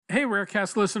Hey,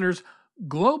 Rarecast listeners.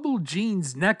 Global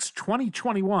Genes Next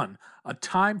 2021, A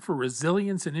Time for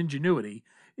Resilience and Ingenuity,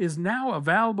 is now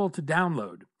available to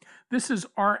download. This is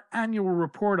our annual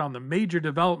report on the major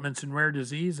developments in rare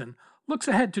disease and looks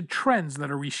ahead to trends that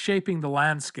are reshaping the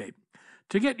landscape.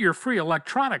 To get your free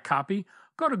electronic copy,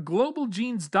 go to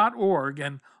globalgenes.org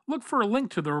and look for a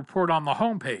link to the report on the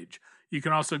homepage. You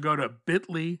can also go to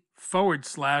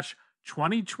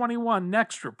bit.ly/2021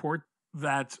 Next Report.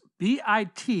 That's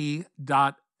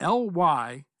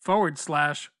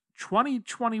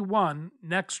bit.ly/2021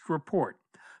 Next Report.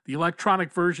 The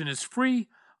electronic version is free.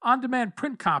 On-demand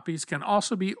print copies can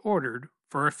also be ordered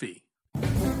for a fee.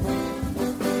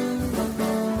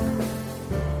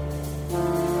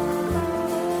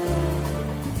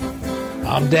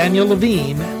 I'm Daniel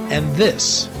Levine, and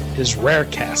this is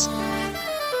Rarecast.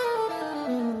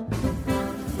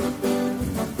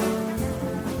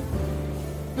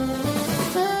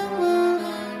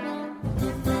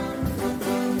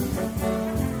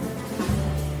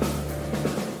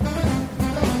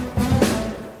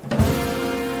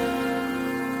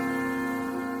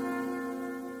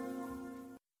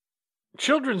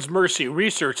 Children's Mercy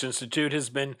Research Institute has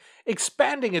been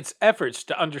expanding its efforts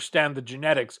to understand the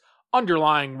genetics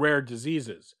underlying rare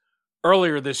diseases.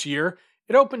 Earlier this year,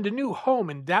 it opened a new home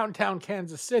in downtown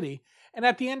Kansas City, and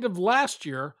at the end of last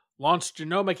year, launched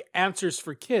Genomic Answers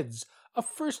for Kids, a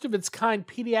first-of-its-kind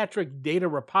pediatric data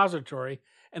repository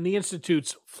and the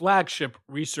Institute's flagship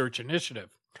research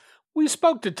initiative. We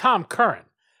spoke to Tom Curran,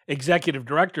 Executive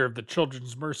Director of the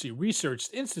Children's Mercy Research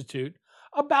Institute,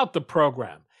 about the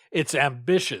program, its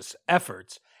ambitious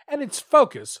efforts, and its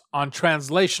focus on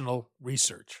translational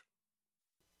research.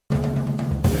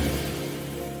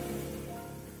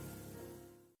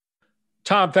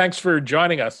 Tom, thanks for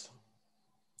joining us.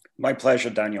 My pleasure,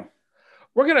 Daniel.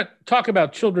 We're going to talk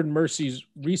about Children's Mercy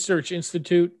Research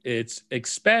Institute, its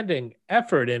expanding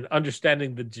effort in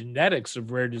understanding the genetics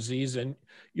of rare disease, and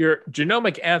your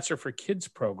Genomic Answer for Kids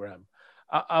program.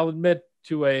 I'll admit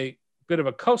to a bit of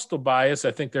a coastal bias.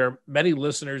 I think there are many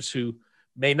listeners who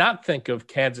may not think of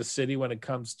Kansas City when it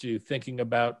comes to thinking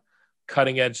about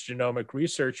cutting-edge genomic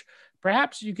research.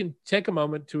 Perhaps you can take a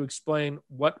moment to explain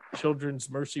what Children's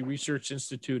Mercy Research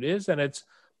Institute is and its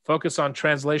focus on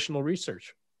translational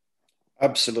research.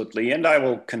 Absolutely. And I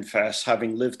will confess,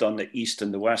 having lived on the East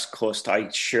and the West Coast, I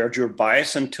shared your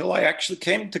bias until I actually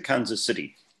came to Kansas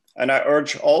City. And I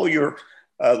urge all your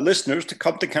listeners to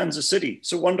come to Kansas City.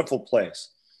 It's a wonderful place.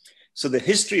 So the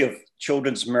history of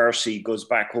Children's Mercy goes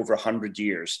back over 100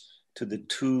 years to the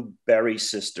two Berry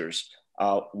sisters,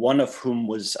 one of whom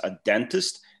was a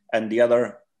dentist and the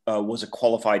other was a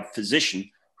qualified physician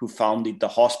who founded the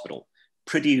hospital.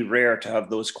 Pretty rare to have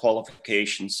those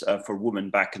qualifications for women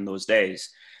back in those days.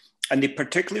 And they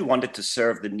particularly wanted to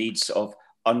serve the needs of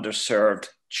underserved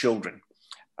children.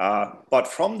 But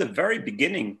from the very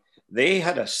beginning, they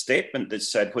had a statement that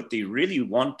said what they really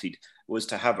wanted was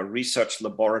to have a research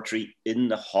laboratory in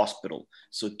the hospital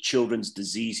so children's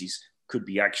diseases could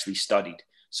be actually studied.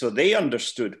 So they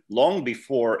understood long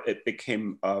before it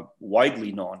became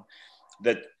widely known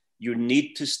that you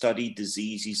need to study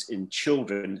diseases in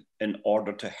children in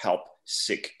order to help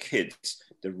sick kids.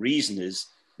 The reason is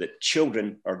that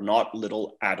children are not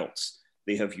little adults.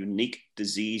 They have unique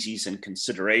diseases and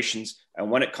considerations. And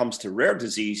when it comes to rare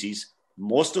diseases,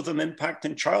 most of them impact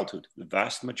in childhood, the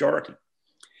vast majority.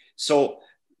 So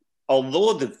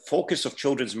although the focus of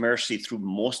Children's Mercy through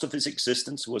most of its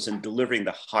existence was in delivering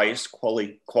the highest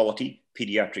quality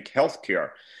pediatric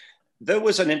healthcare, there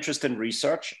was an interest in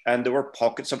research and there were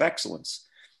pockets of excellence.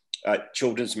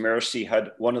 Children's Mercy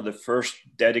had one of the first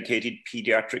dedicated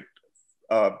pediatric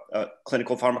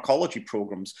clinical pharmacology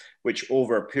programs, which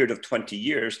over a period of 20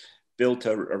 years built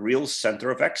a real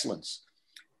center of excellence.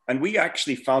 And we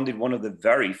actually founded one of the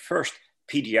very first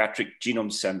pediatric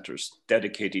genome centers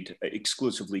dedicated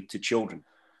exclusively to children.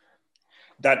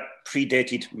 That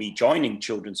predated me joining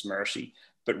Children's Mercy,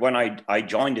 but when I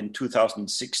joined in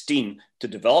 2016 to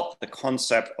develop the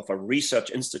concept of a research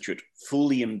institute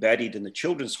fully embedded in the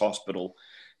Children's Hospital,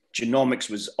 genomics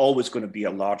was always going to be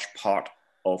a large part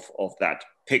of that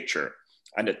picture.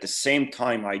 And at the same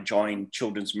time I joined,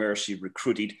 Children's Mercy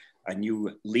recruited a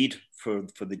new lead for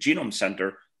the Genome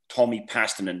Center, Tommy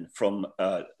Pastanen from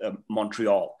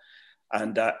Montreal.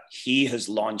 And he has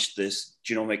launched this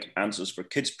Genomic Answers for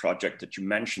Kids project that you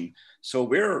mentioned. So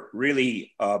we're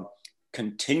really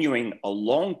continuing a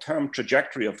long-term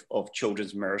trajectory of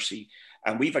Children's Mercy.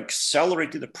 And we've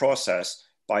accelerated the process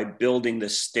by building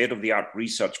this state-of-the-art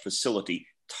research facility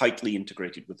tightly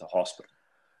integrated with the hospital.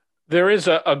 There is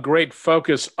a great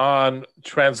focus on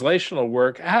translational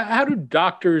work. How do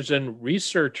doctors and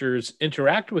researchers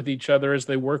interact with each other as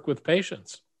they work with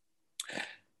patients?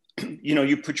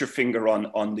 You put your finger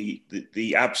on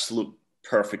the absolute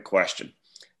perfect question.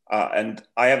 And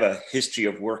I have a history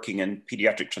of working in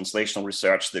pediatric translational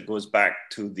research that goes back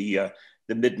to the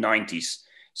mid 90s.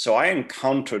 So I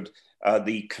encountered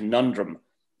the conundrum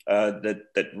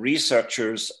that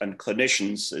researchers and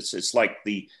clinicians, it's like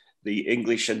the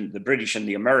English and the British and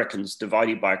the Americans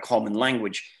divided by a common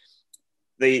language.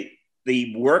 They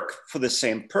work for the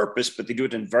same purpose, but they do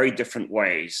it in very different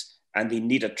ways. And they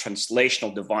need a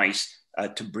translational device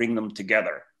to bring them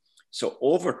together. So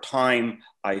over time,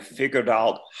 I figured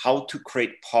out how to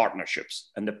create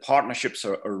partnerships, and the partnerships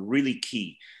are really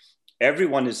key.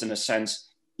 Everyone is, in a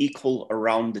sense, equal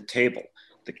around the table.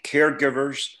 The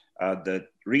caregivers, the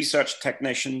research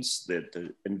technicians,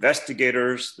 the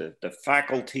investigators, the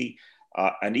faculty,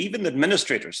 and even the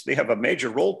administrators, they have a major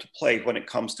role to play when it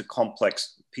comes to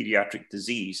complex pediatric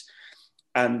disease.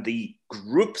 And the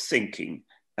group thinking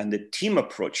and the team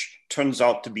approach turns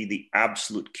out to be the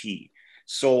absolute key.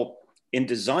 So in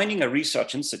designing a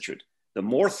research institute, the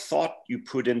more thought you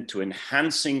put into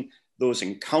enhancing those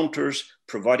encounters,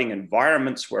 providing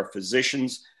environments where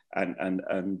physicians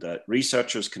and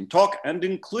researchers can talk, and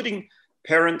including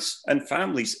parents and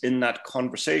families in that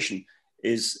conversation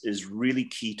is really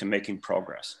key to making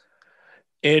progress.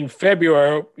 In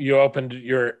February, you opened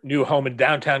your new home in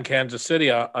downtown Kansas City,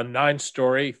 a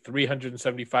 9-story,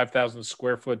 375,000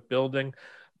 square foot building.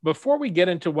 Before we get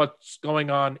into what's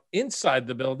going on inside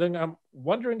the building, I'm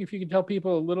wondering if you can tell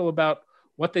people a little about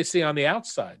what they see on the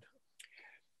outside.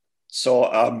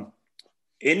 So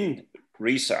in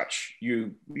research,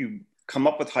 you come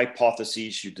up with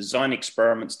hypotheses, you design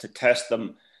experiments to test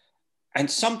them, and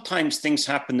sometimes things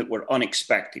happen that were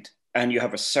unexpected, and you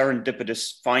have a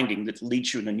serendipitous finding that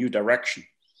leads you in a new direction.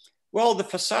 Well, the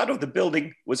facade of the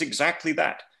building was exactly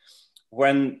that.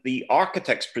 When the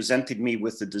architects presented me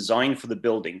with the design for the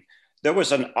building, there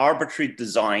was an arbitrary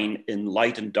design in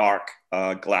light and dark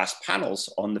glass panels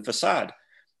on the facade.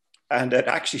 And it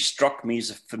actually struck me as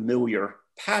a familiar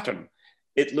pattern.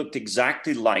 It looked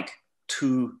exactly like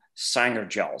two Sanger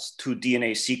gels, two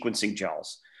DNA sequencing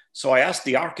gels. So I asked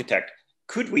the architect,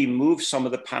 could we move some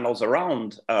of the panels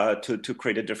around to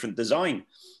create a different design?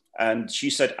 And she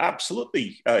said,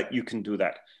 absolutely, you can do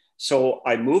that. So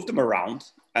I moved them around,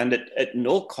 and at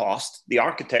no cost, the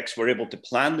architects were able to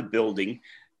plan the building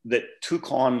that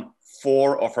took on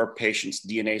 4 of our patients'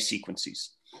 DNA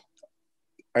sequences.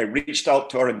 I reached out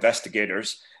to our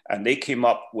investigators, and they came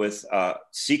up with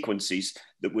sequences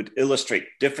that would illustrate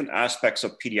different aspects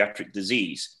of pediatric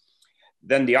disease.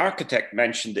 Then the architect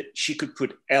mentioned that she could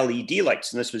put LED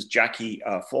lights, and this was Jackie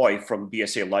Foy from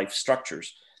BSA Life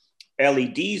Structures,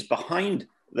 LEDs behind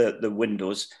the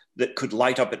windows that could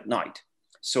light up at night.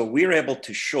 So we're able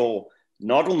to show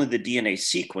not only the DNA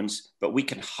sequence, but we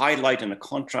can highlight in a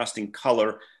contrasting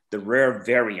color the rare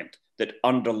variant that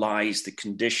underlies the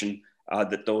condition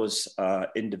that those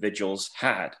individuals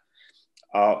had.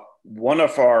 One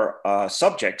of our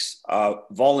subjects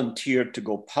volunteered to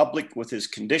go public with his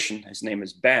condition. His name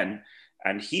is Ben,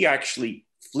 and he actually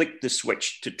flicked the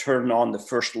switch to turn on the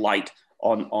first light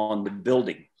on the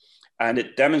building. And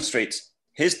it demonstrates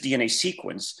his DNA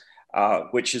sequence,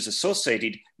 which is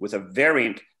associated with a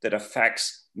variant that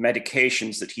affects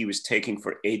medications that he was taking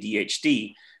for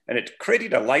ADHD. And it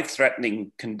created a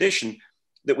life-threatening condition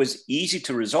that was easy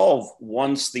to resolve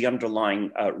once the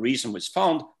underlying reason was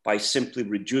found by simply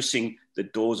reducing the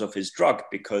dose of his drug,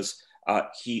 because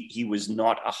he was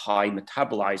not a high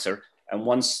metabolizer. And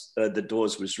once the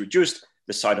dose was reduced,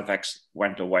 the side effects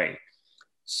went away.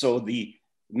 So the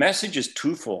message is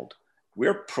twofold.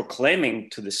 We're proclaiming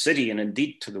to the city and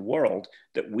indeed to the world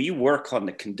that we work on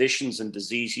the conditions and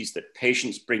diseases that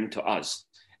patients bring to us,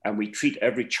 and we treat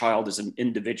every child as an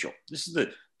individual. This is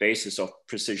the basis of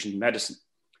precision medicine.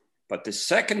 But the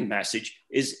second message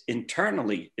is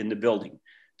internally in the building,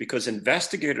 because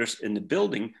investigators in the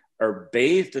building are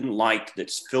bathed in light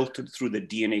that's filtered through the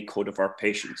DNA code of our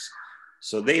patients.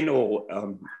 So they know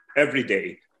every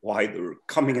day why they're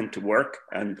coming into work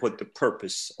and what the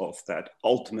purpose of that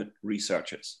ultimate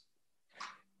research is.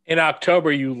 In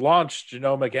October, you launched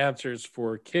Genomic Answers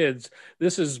for Kids.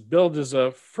 This is billed as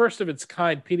a first of its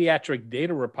kind pediatric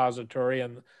data repository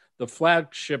and the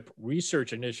flagship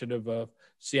research initiative of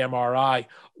CMRI.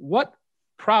 What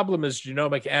problem is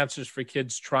Genomic Answers for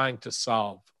Kids trying to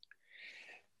solve?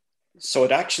 So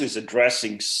it actually is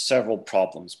addressing several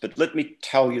problems, but let me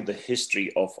tell you the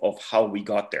history of how we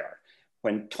got there.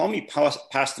 When Tommy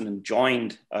Pastanen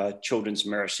joined Children's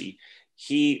Mercy,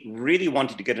 he really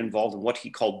wanted to get involved in what he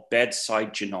called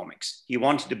bedside genomics. He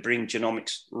wanted to bring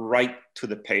genomics right to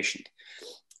the patient.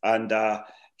 And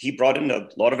he brought in a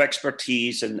lot of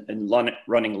expertise in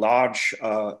running large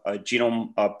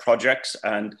genome projects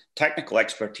and technical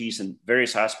expertise in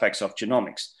various aspects of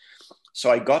genomics. So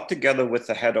I got together with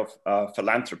the head of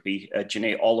philanthropy,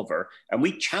 Janae Oliver, and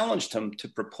we challenged him to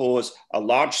propose a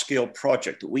large-scale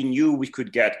project that we knew we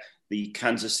could get the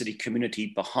Kansas City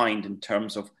community behind in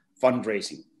terms of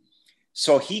fundraising.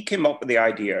 So he came up with the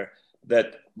idea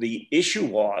that the issue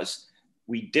was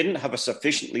we didn't have a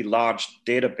sufficiently large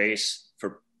database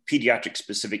for pediatric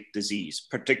specific disease,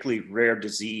 particularly rare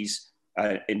disease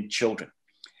in children.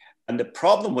 And the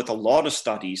problem with a lot of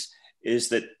studies is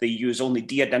that they use only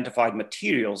de-identified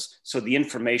materials, so the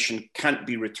information can't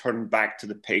be returned back to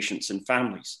the patients and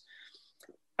families.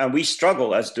 And we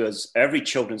struggle, as does every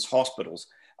children's hospitals,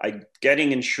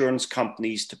 getting insurance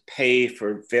companies to pay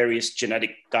for various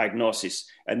genetic diagnoses.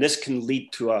 And this can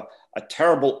lead to a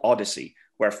terrible odyssey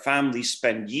where families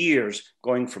spend years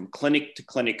going from clinic to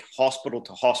clinic, hospital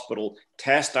to hospital,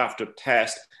 test after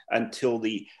test, until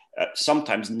they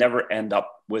sometimes never end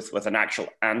up with an actual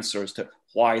answer as to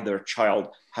why their child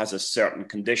has a certain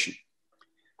condition.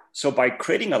 So by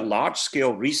creating a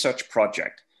large-scale research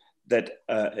project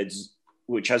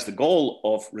which has the goal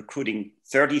of recruiting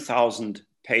 30,000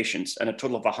 patients and a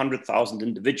total of 100,000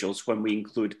 individuals when we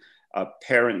include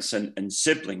parents and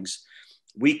siblings,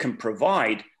 we can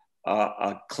provide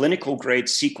a clinical grade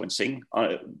sequencing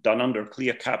done under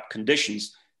CLIA-CAP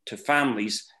conditions to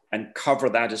families and cover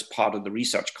that as part of the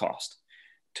research cost.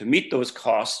 To meet those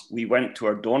costs, we went to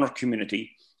our donor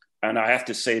community, and I have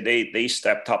to say they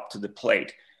stepped up to the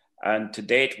plate. And to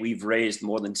date, we've raised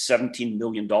more than $17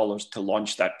 million to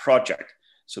launch that project.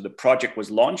 So the project was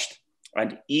launched,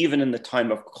 and even in the time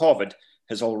of COVID,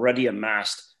 has already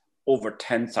amassed over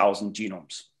 10,000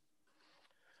 genomes.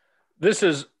 This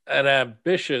is an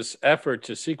ambitious effort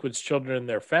to sequence children and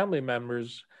their family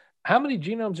members. How many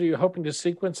genomes are you hoping to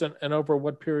sequence, and over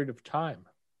what period of time?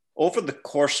 Over the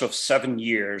course of 7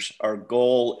 years, our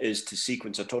goal is to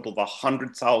sequence a total of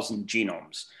 100,000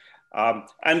 genomes.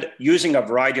 And using a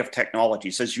variety of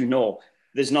technologies. As you know,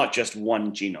 there's not just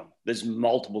one genome, there's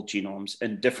multiple genomes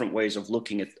and different ways of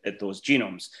looking at those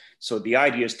genomes. So the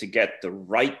idea is to get the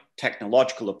right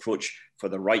technological approach for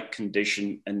the right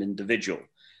condition and individual.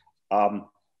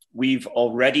 We've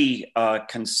already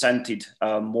consented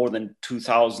more than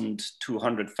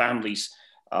 2,200 families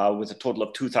with a total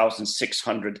of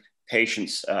 2,600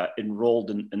 patients enrolled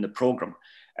in the program.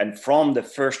 And from the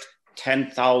first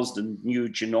 10,000 new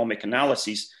genomic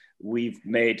analyses, we've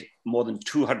made more than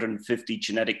 250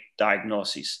 genetic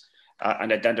diagnoses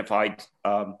and identified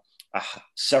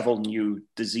several new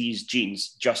disease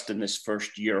genes just in this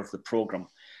first year of the program.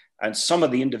 And some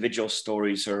of the individual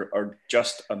stories are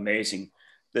just amazing.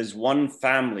 There's one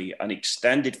family, an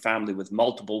extended family with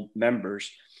multiple members,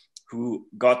 who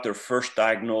got their first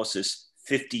diagnosis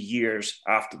 50 years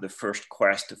after the first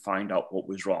quest to find out what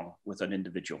was wrong with an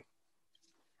individual.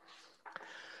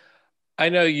 I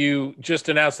know you just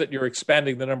announced that you're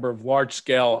expanding the number of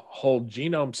large-scale whole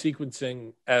genome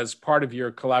sequencing as part of your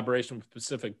collaboration with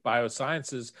Pacific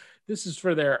Biosciences. This is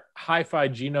for their hi-fi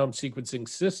genome sequencing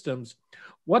systems.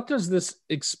 What does this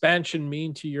expansion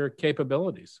mean to your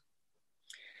capabilities?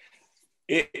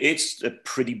 It's a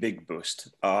pretty big boost.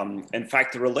 In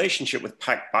fact, the relationship with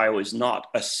PacBio is not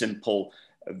a simple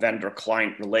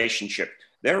vendor-client relationship.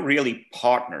 They're really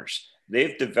partners.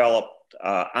 They've developed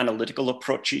analytical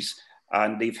approaches,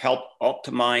 and they've helped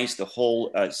optimize the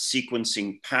whole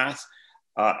sequencing path.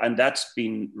 And that's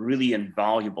been really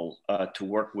invaluable to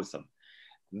work with them.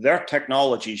 Their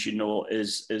technology, as you know,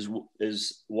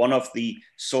 is one of the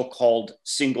so-called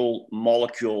single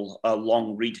molecule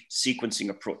long read sequencing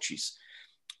approaches.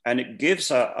 And it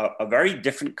gives a very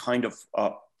different kind of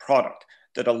product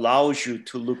that allows you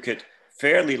to look at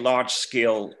fairly large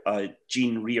scale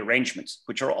gene rearrangements,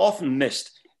 which are often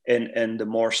missed in the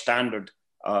more standard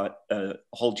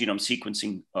whole genome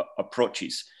sequencing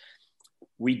approaches.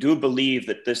 We do believe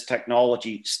that this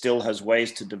technology still has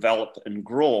ways to develop and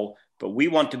grow, but we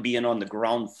want to be in on the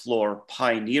ground floor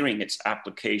pioneering its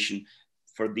application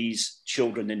for these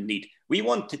children in need. We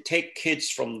want to take kids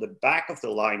from the back of the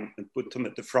line and put them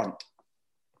at the front.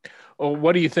 Well,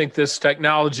 what do you think this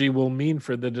technology will mean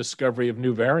for the discovery of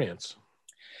new variants?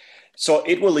 So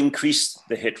it will increase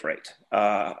the hit rate.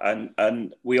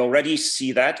 And we already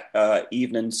see that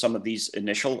even in some of these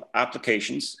initial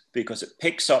applications, because it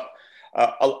picks up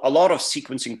a lot of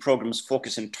sequencing programs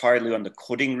focus entirely on the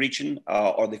coding region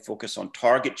or they focus on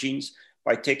target genes.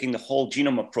 By taking the whole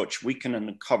genome approach, we can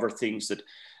uncover things that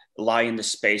lie in the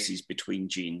spaces between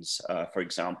genes, for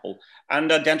example,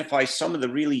 and identify some of the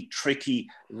really tricky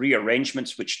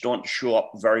rearrangements which don't show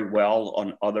up very well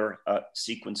on other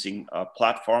sequencing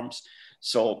platforms.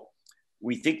 So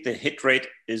we think the hit rate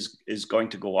is going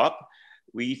to go up.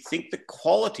 We think the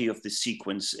quality of the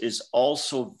sequence is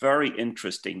also very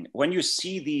interesting. When you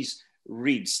see these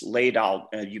reads laid out,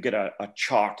 you get a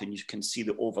chart and you can see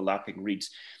the overlapping reads.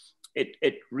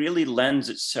 It really lends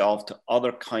itself to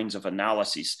other kinds of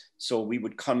analyses. So we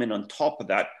would come in on top of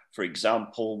that, for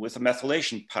example, with a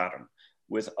methylation pattern,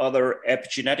 with other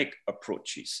epigenetic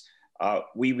approaches.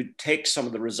 We would take some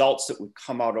of the results that would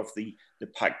come out of the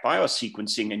PacBio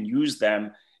sequencing and use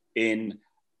them in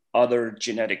other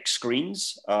genetic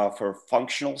screens for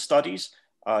functional studies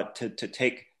to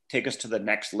take us to the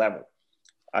next level.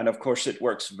 And of course, it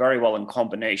works very well in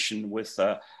combination with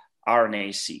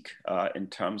RNA-seq in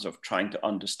terms of trying to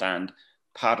understand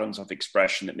patterns of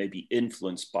expression that may be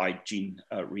influenced by gene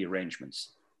rearrangements.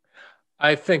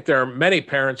 I think there are many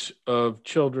parents of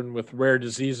children with rare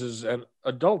diseases and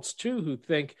adults too who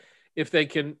think if they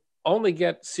can only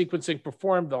get sequencing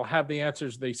performed, they'll have the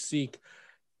answers they seek.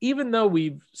 Even though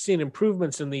we've seen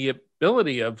improvements in the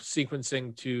ability of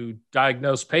sequencing to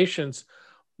diagnose patients,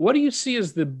 what do you see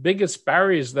as the biggest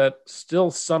barriers that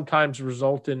still sometimes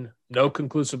result in no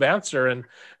conclusive answer? And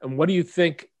what do you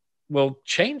think will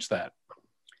change that?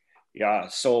 Yeah,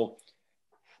 so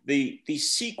the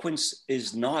sequence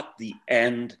is not the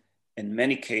end. In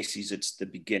many cases, it's the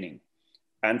beginning.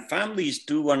 And families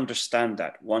do understand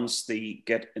that once they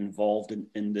get involved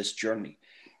in this journey.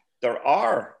 There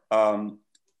are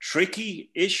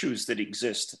tricky issues that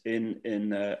exist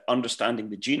in understanding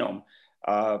the genome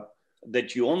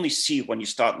that you only see when you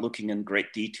start looking in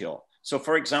great detail. So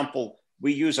for example,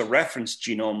 we use a reference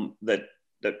genome that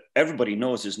everybody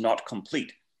knows is not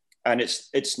complete, and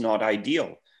it's not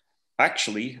ideal.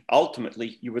 Actually,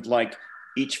 ultimately, you would like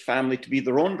each family to be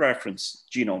their own reference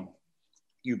genome.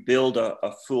 You build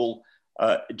a full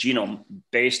genome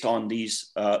based on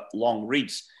these long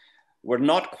reads. We're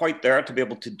not quite there to be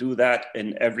able to do that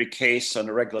in every case on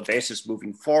a regular basis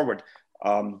moving forward.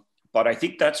 But I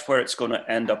think that's where it's going to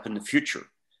end up in the future.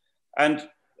 And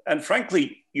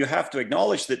frankly, you have to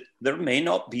acknowledge that there may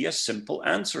not be a simple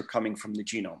answer coming from the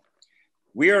genome.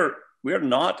 We're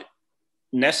not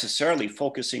necessarily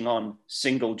focusing on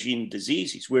single gene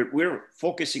diseases. We're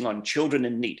focusing on children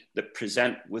in need that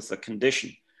present with a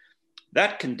condition.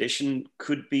 That condition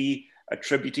could be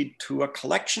attributed to a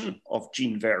collection of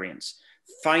gene variants.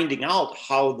 Finding out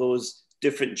how those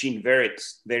different gene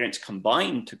variants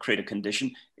combine to create a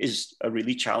condition is a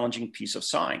really challenging piece of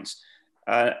science.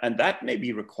 And that may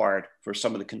be required for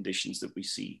some of the conditions that we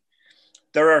see.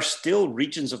 There are still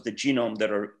regions of the genome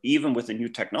that are, even with the new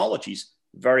technologies,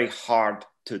 very hard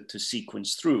to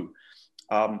sequence through.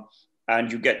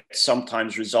 And you get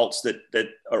sometimes results that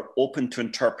are open to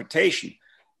interpretation.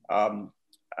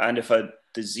 And if a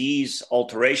disease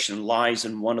alteration lies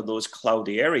in one of those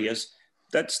cloudy areas,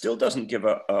 that still doesn't give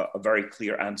a very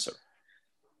clear answer.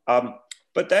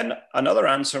 But then another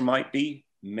answer might be,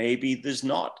 maybe there's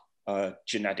not a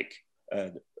genetic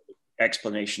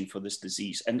explanation for this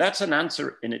disease. And that's an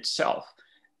answer in itself.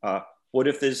 What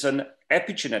if there's an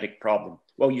epigenetic problem?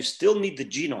 Well, you still need the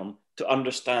genome to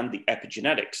understand the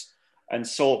epigenetics. And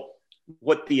so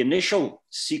what the initial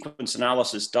sequence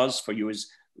analysis does for you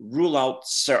is rule out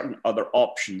certain other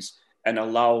options and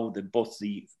allow both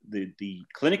the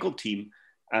clinical team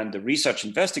and the research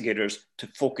investigators to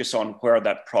focus on where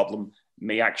that problem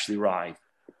may actually lie.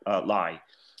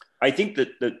 I think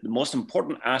that the most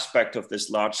important aspect of this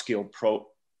large-scale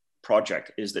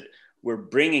project is that we're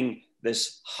bringing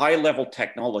this high-level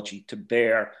technology to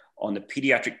bear on the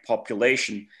pediatric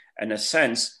population. In a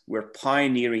sense, we're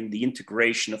pioneering the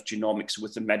integration of genomics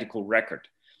with the medical record.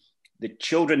 The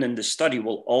children in the study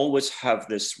will always have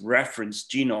this reference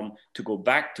genome to go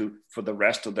back to for the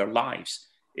rest of their lives.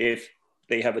 If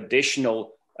they have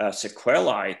additional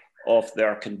sequelae of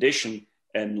their condition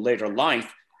in later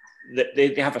life,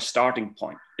 they have a starting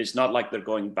point. It's not like they're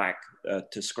going back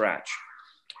to scratch.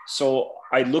 So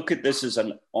I look at this as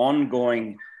an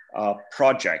ongoing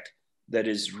project that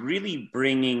is really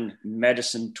bringing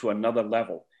medicine to another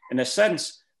level. In a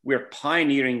sense, we're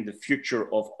pioneering the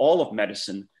future of all of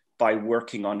medicine by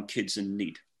working on kids in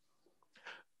need.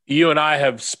 You and I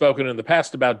have spoken in the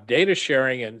past about data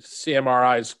sharing and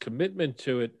CMRI's commitment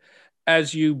to it.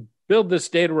 As you build this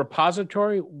data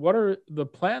repository, what are the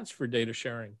plans for data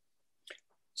sharing?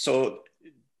 So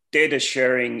data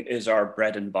sharing is our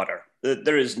bread and butter.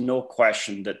 There is no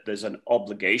question that there's an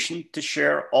obligation to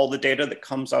share all the data that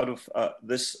comes out of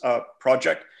this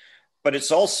project. but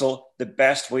it's also the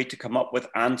best way to come up with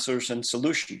answers and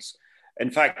solutions. In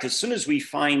fact, as soon as we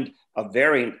find a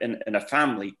variant in a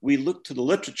family, we look to the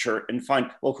literature and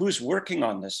find, well, who's working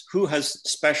on this? Who has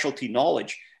specialty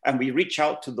knowledge? And we reach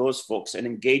out to those folks and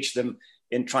engage them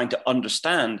in trying to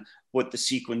understand what the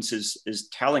sequence is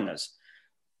telling us.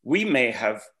 We may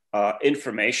have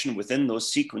information within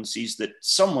those sequences that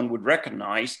someone would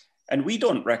recognize and we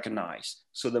don't recognize.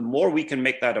 So the more we can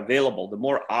make that available, the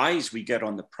more eyes we get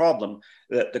on the problem,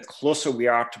 the closer we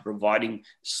are to providing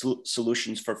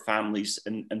solutions for families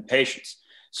and patients.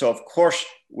 So of course,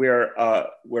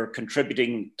 we're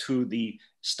contributing to the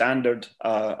standard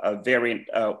variant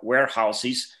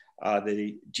warehouses,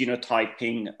 the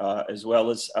genotyping, as well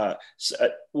as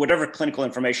whatever clinical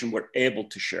information we're able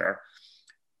to share.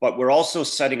 But we're also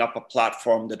setting up a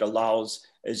platform that allows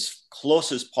as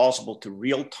close as possible to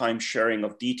real-time sharing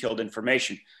of detailed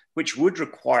information, which would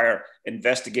require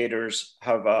investigators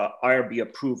have IRB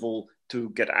approval to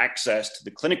get access to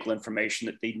the clinical information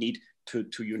that they need to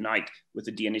unite with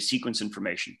the DNA sequence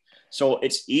information. So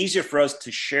it's easier for us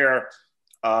to share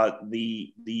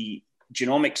the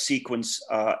genomic sequence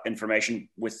information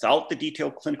without the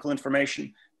detailed clinical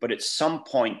information, but at some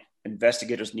point,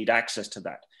 investigators need access to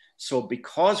that. So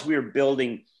because we're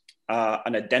building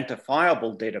an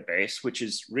identifiable database, which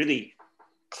is really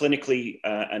clinically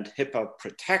and HIPAA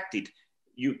protected,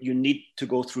 you need to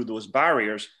go through those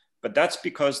barriers, but that's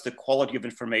because the quality of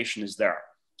information is there.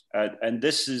 And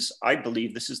this is, I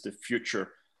believe, this is the future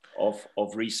of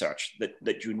research,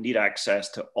 that you need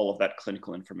access to all of that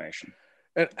clinical information.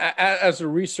 And as a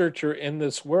researcher in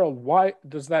this world, why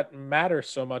does that matter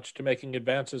so much to making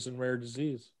advances in rare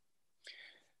disease?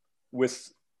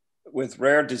 With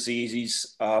rare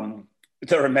diseases,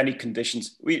 there are many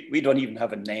conditions we don't even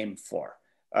have a name for.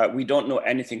 We don't know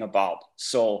anything about.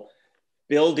 So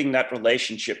building that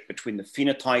relationship between the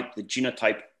phenotype, the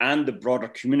genotype, and the broader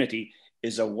community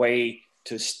is a way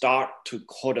to start to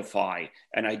codify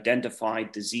and identify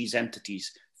disease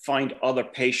entities, find other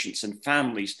patients and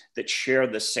families that share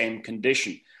the same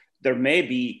condition. There may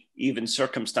be even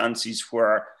circumstances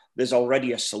where there's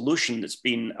already a solution that's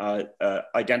been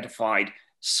identified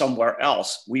somewhere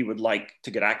else. We would like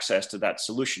to get access to that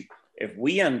solution. If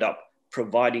we end up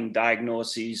providing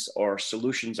diagnoses or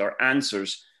solutions or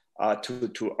answers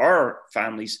to our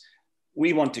families,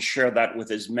 we want to share that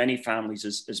with as many families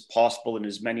as possible and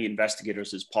as many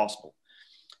investigators as possible.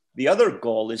 The other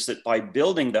goal is that by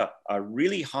building a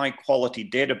really high quality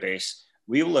database,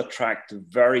 we will attract the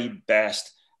very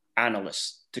best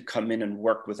analysts to come in and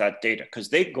work with that data, because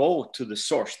they go to the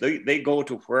source. They go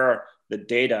to where the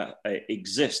data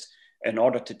exist in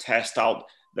order to test out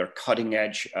their cutting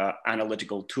edge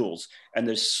analytical tools. And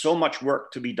there's so much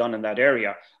work to be done in that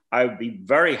area. I would be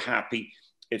very happy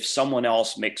if someone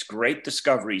else makes great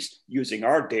discoveries using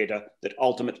our data that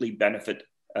ultimately benefit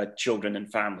children and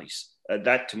families.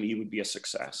 That to me would be a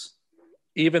success.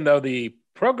 Even though the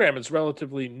program is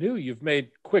relatively new, you've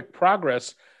made quick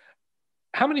progress.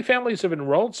 How many families have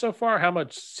enrolled so far? How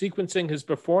much sequencing has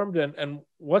performed, and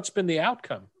what's been the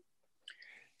outcome?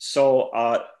 So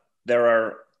there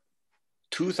are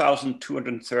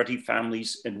 2,230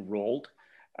 families enrolled.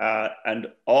 And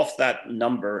of that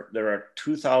number, there are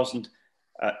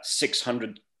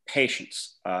 2,600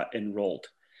 patients enrolled.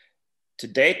 To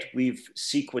date, we've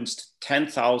sequenced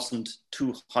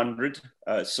 10,200.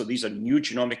 So these are new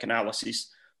genomic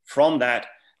analyses. From that,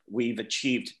 we've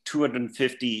achieved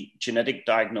 250 genetic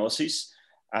diagnoses,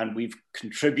 and we've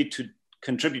contributed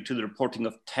to the reporting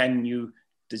of 10 new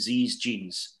disease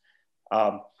genes.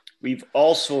 We've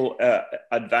also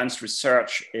advanced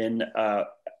research in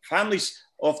families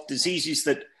of diseases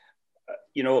that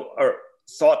are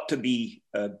thought to be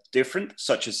different,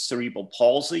 such as cerebral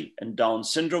palsy and Down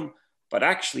syndrome, but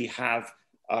actually have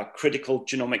critical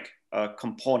genomic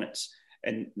components.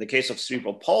 In the case of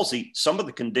cerebral palsy, some of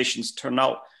the conditions turn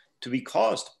out to be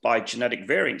caused by genetic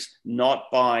variants, not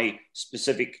by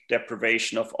specific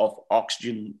deprivation of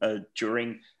oxygen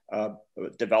during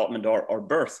development or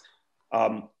birth.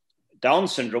 Down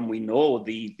syndrome, we know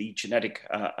the genetic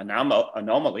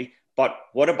anomaly, but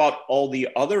what about all the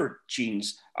other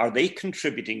genes? Are they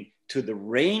contributing to the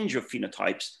range of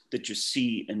phenotypes that you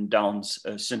see in Down's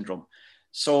syndrome?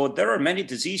 So there are many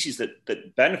diseases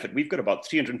that benefit. We've got about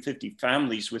 350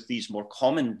 families with these more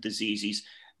common diseases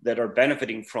that are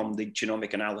benefiting from the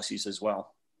genomic analyses as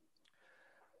well.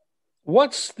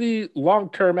 What's the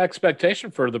long-term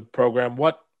expectation for the program?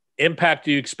 What impact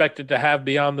do you expect it to have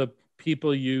beyond the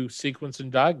people you sequence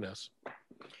and diagnose?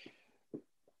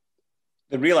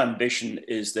 The real ambition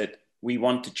is that we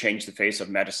want to change the face of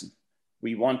medicine.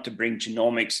 We want to bring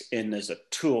genomics in as a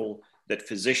tool that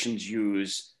physicians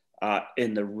use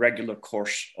in the regular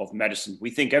course of medicine. We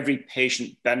think every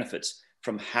patient benefits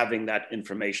from having that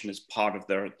information as part of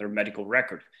their medical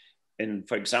record. In,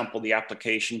 for example, the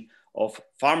application of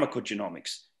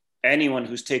pharmacogenomics. Anyone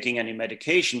who's taking any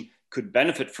medication could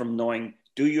benefit from knowing,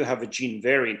 do you have a gene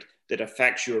variant that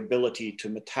affects your ability to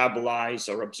metabolize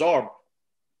or absorb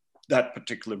that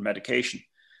particular medication?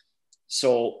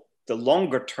 So the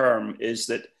longer term is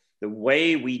that the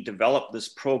way we develop this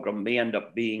program may end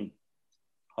up being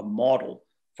a model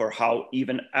for how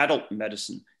even adult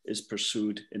medicine is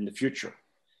pursued in the future.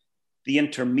 The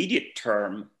intermediate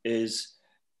term is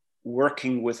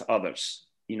working with others.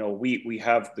 You know, we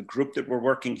have the group that we're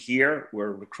working here.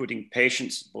 We're recruiting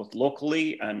patients both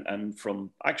locally and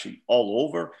from actually all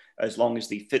over, as long as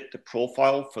they fit the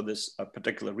profile for this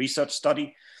particular research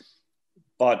study.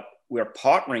 But we're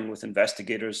partnering with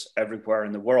investigators everywhere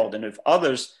in the world. And if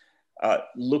others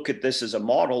look at this as a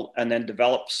model and then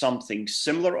develop something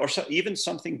similar or even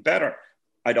something better,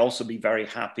 I'd also be very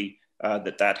happy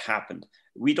that happened.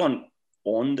 We don't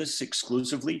own this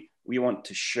exclusively. We want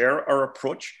to share our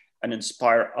approach and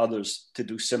inspire others to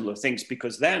do similar things,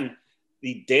 because then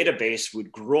the database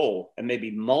would grow and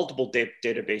maybe multiple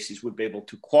databases would be able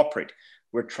to cooperate.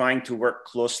 We're trying to work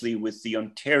closely with the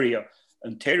Ontario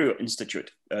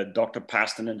Institute. Dr.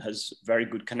 Pastanen has very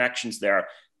good connections there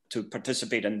to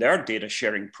participate in their data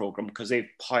sharing program, because they've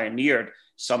pioneered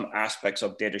some aspects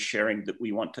of data sharing that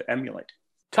we want to emulate.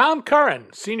 Tom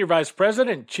Curran, Senior Vice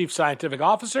President, Chief Scientific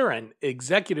Officer, and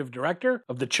Executive Director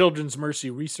of the Children's Mercy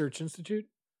Research Institute.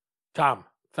 Tom,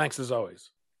 thanks as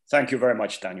always. Thank you very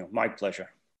much, Daniel. My pleasure.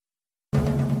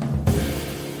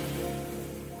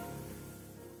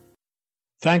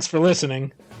 Thanks for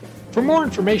listening. For more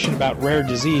information about rare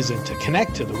disease and to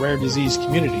connect to the rare disease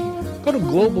community, go to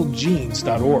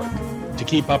globalgenes.org. To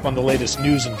keep up on the latest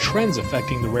news and trends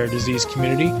affecting the rare disease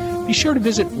community, be sure to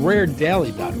visit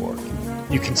raredaily.org.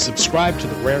 You can subscribe to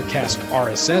the Rarecast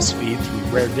RSS feed through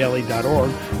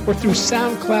raredaily.org or through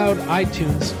SoundCloud,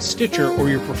 iTunes, Stitcher, or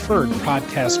your preferred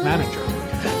podcast manager.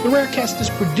 The Rarecast is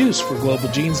produced for Global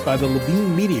Genes by the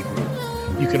Levine Media Group.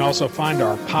 You can also find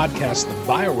our podcast, The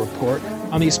Bio Report,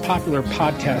 on these popular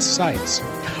podcast sites.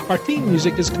 Our theme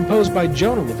music is composed by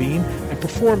Jonah Levine and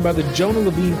performed by the Jonah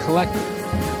Levine Collective.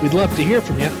 We'd love to hear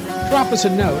from you. Drop us a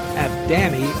note at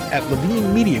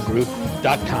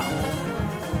danny@levinemediagroup.com.